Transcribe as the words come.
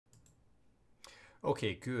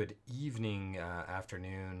Okay, good evening,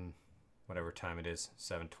 afternoon, whatever time it is,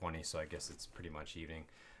 7:20, so I guess it's pretty much evening.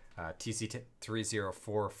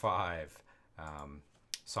 TC3045,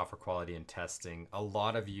 software quality and testing. A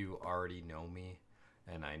lot of you already know me,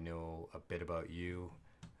 and I know a bit about you.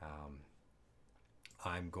 Um,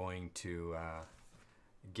 I'm going to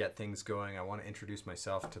get things going. I want to introduce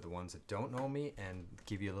myself to the ones that don't know me and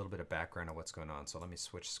give you a little bit of background on what's going on. So let me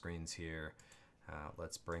switch screens here.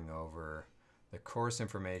 Let's bring over the course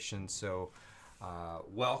information. So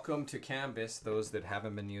welcome to Canvas. Those that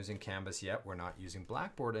haven't been using Canvas yet, we're not using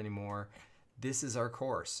Blackboard anymore. This is our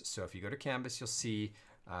course. So if you go to Canvas, you'll see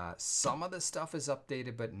some of the stuff is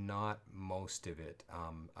updated, but not most of it.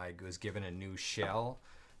 I was given a new shell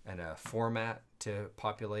and a format to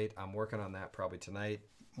populate. I'm working on that probably tonight,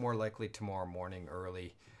 more likely tomorrow morning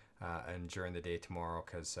early. And during the day tomorrow,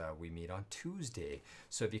 because we meet on Tuesday.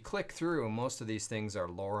 So if you click through, most of these things are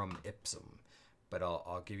lorem ipsum, but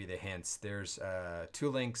I'll give you the hints. There's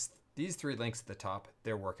two links. These three links at the top,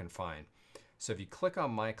 they're working fine. So if you click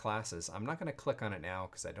on my classes, I'm not going to click on it now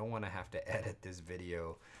because I don't want to have to edit this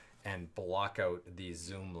video and block out the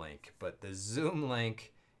Zoom link. But the Zoom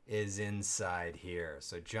link is inside here.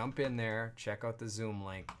 So jump in there, check out the Zoom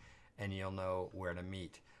link, and you'll know where to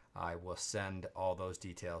meet. I will send all those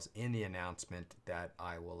details in the announcement that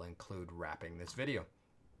I will include wrapping this video.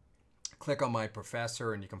 Click on my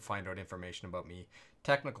professor and you can find out information about me.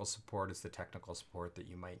 Technical support is the technical support that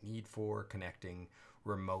you might need for connecting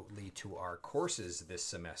remotely to our courses this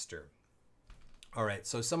semester. All right,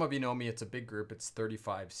 so some of you know me. It's a big group. It's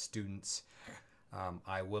 35 students.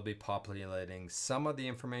 I will be populating some of the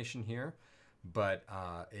information here, but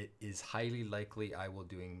it is highly likely I will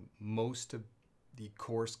doing most of the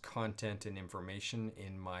course content and information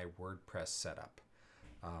in my WordPress setup.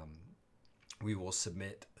 We will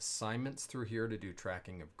submit assignments through here to do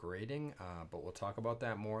tracking of grading, but we'll talk about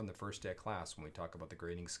that more in the first day of class when we talk about the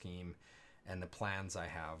grading scheme and the plans I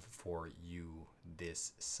have for you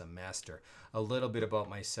this semester. A little bit about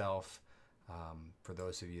myself. For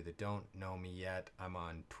those of you that don't know me yet, I'm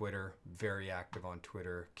on Twitter, very active on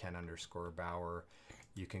Twitter, Ken_Bauer.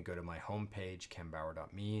 You can go to my homepage,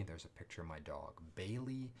 kenbauer.me. There's a picture of my dog,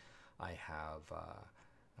 Bailey. I have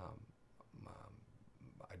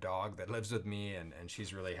a dog that lives with me, and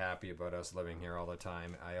she's really happy about us living here all the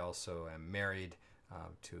time. I also am married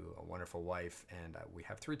to a wonderful wife, and we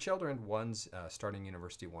have 3 children. One's starting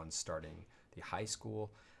university, one's starting the high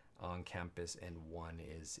school on campus, and one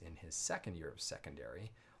is in his 2nd year of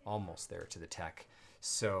secondary, almost there to the tech.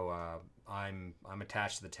 So I'm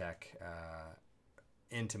attached to the tech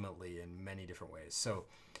intimately in many different ways. So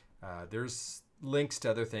there's links to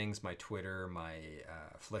other things, my Twitter, my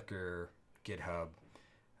Flickr, GitHub,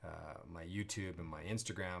 my YouTube, and my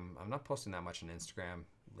Instagram. I'm not posting that much on Instagram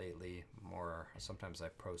lately. More sometimes I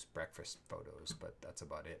post breakfast photos, but that's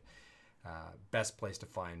about it. Best place to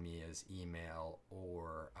find me is email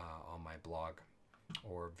or on my blog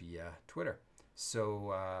or via Twitter.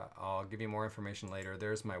 So I'll give you more information later.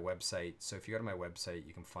 There's my website. So if you go to my website,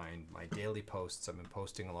 you can find my daily posts. I've been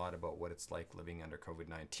posting a lot about what it's like living under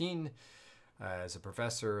COVID-19 as a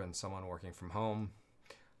professor and someone working from home.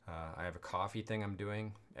 I have a coffee thing I'm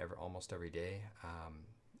doing almost every day.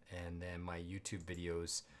 And then my YouTube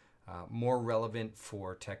videos, more relevant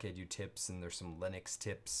for tech edu tips, and there's some Linux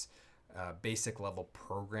tips, basic level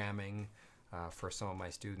programming for some of my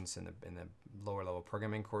students in the lower level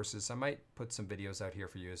programming courses. I might put some videos out here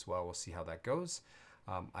for you as well. We'll see how that goes.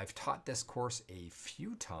 I've taught this course a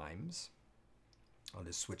few times. I'll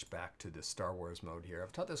just switch back to the Star Wars mode here.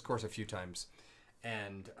 I've taught this course a few times,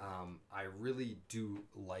 and I really do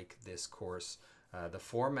like this course. The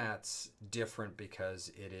format's different because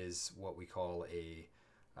it is what we call a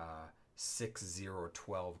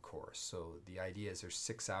 6-0-12 course. So the idea is there's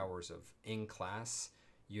 6 hours of in-class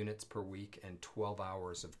units per week and 12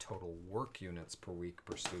 hours of total work units per week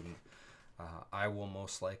per student. I will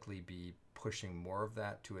most likely be pushing more of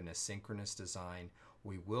that to an asynchronous design.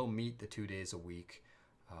 We will meet the 2 days a week.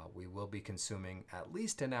 We will be consuming at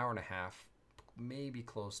least an hour and a half, maybe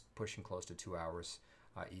pushing close to 2 hours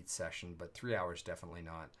each session, but 3 hours definitely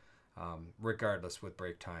not. Regardless, with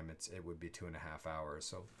break time, it would be 2.5 hours.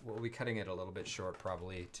 So we'll be cutting it a little bit short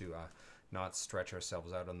probably to not stretch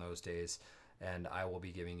ourselves out on those days. And I will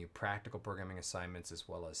be giving you practical programming assignments as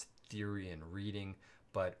well as theory and reading.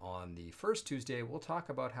 But on the first Tuesday, we'll talk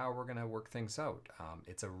about how we're going to work things out.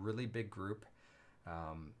 It's a really big group.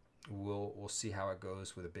 We'll see how it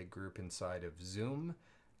goes with a big group inside of Zoom.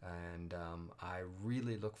 And I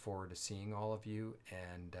really look forward to seeing all of you.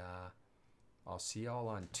 And I'll see you all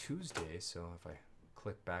on Tuesday. So if I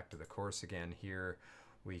click back to the course again here,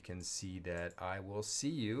 we can see that I will see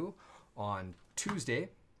you on Tuesday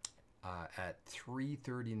at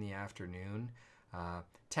 3:30 in the afternoon.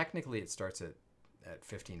 Technically, it starts at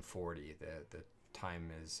 15:40. The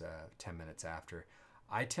time is 10 minutes after.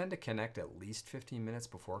 I tend to connect at least 15 minutes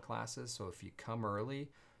before classes, so if you come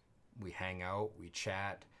early, we hang out, we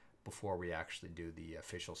chat before we actually do the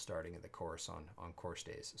official starting of the course on course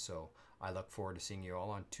days. So I look forward to seeing you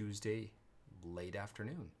all on Tuesday late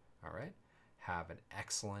afternoon. All right? Have an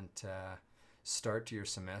excellent start to your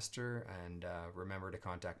semester, and remember to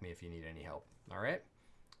contact me if you need any help. All right?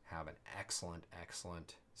 Have an excellent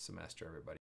semester, everybody.